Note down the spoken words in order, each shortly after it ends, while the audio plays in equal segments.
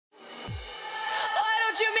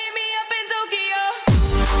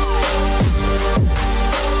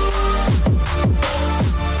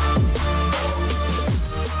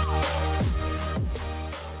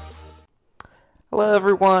Hello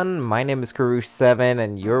everyone, my name is Karush7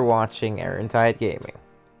 and you're watching Irontide Gaming.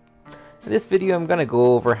 In this video I'm gonna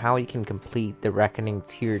go over how you can complete the Reckoning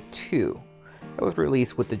Tier 2 that was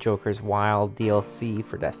released with the Joker's Wild DLC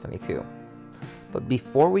for Destiny 2. But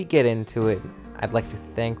before we get into it, I'd like to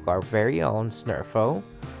thank our very own Snurfo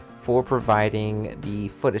for providing the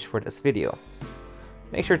footage for this video.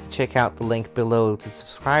 Make sure to check out the link below to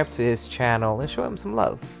subscribe to his channel and show him some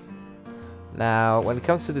love. Now, when it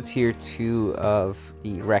comes to the Tier 2 of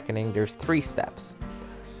the Reckoning, there's 3 steps.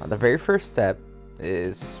 The very first step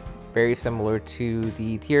is very similar to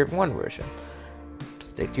the Tier 1 version.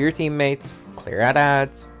 Stick to your teammates, clear out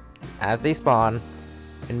ads as they spawn,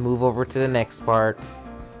 and move over to the next part,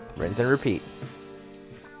 rinse and repeat.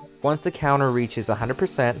 Once the counter reaches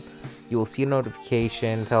 100%, you will see a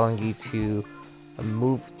notification telling you to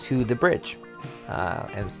move to the bridge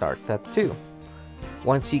and start step 2.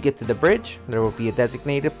 Once you get to the bridge, there will be a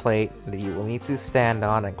designated plate that you will need to stand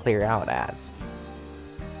on and clear out ads.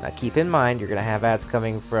 Now keep in mind, you're going to have ads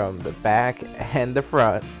coming from the back and the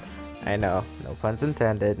front. I know, no puns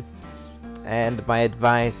intended. And my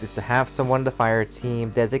advice is to have someone in the fire team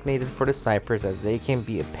designated for the snipers, as they can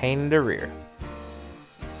be a pain in the rear.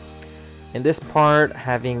 In this part,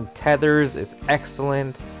 having tethers is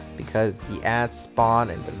excellent because the ads spawn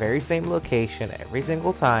in the very same location every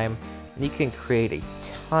single time. You can create a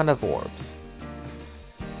ton of orbs.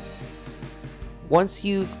 Once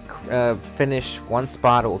you finish one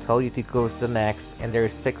spot, it will tell you to go to the next, and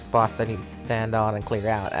there's 6 spots that you need to stand on and clear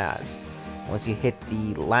out ads. Once you hit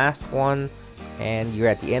the last one and you're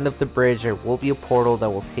at the end of the bridge, there will be a portal that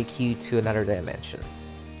will take you to another dimension,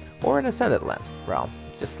 or an Ascended realm,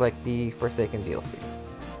 just like the Forsaken DLC.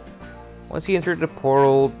 Once you enter the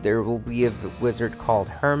portal, there will be a wizard called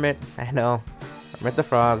Hermit. I know, Hermit the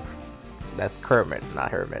Frog. That's Kermit, not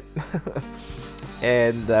Hermit.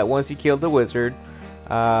 And once you kill the wizard,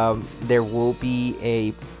 there will be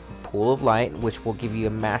a pool of light, which will give you a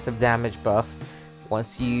massive damage buff.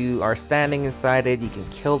 Once you are standing inside it, you can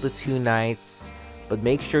kill the 2 knights, but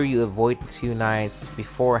make sure you avoid the 2 knights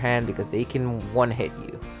beforehand because they can one-hit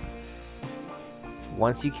you.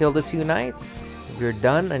 Once you kill the 2 knights, you're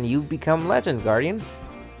done and you've become Legend Guardian.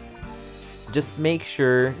 Just make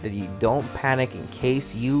sure that you don't panic in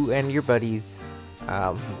case you and your buddies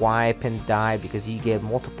wipe and die, because you get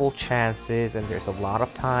multiple chances and there's a lot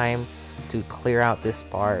of time to clear out this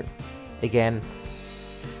part. Again,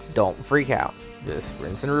 don't freak out. Just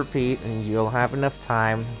rinse and repeat and you'll have enough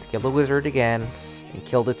time to kill the wizard again and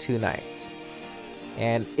kill the 2 knights.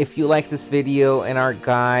 And if you like this video and our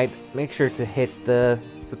guide, make sure to hit the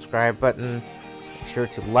subscribe button. Make sure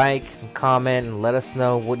to like and comment and let us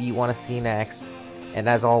know what you want to see next. And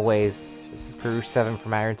as always, this is Karush7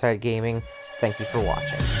 from Irontide Gaming. Thank you for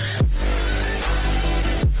watching.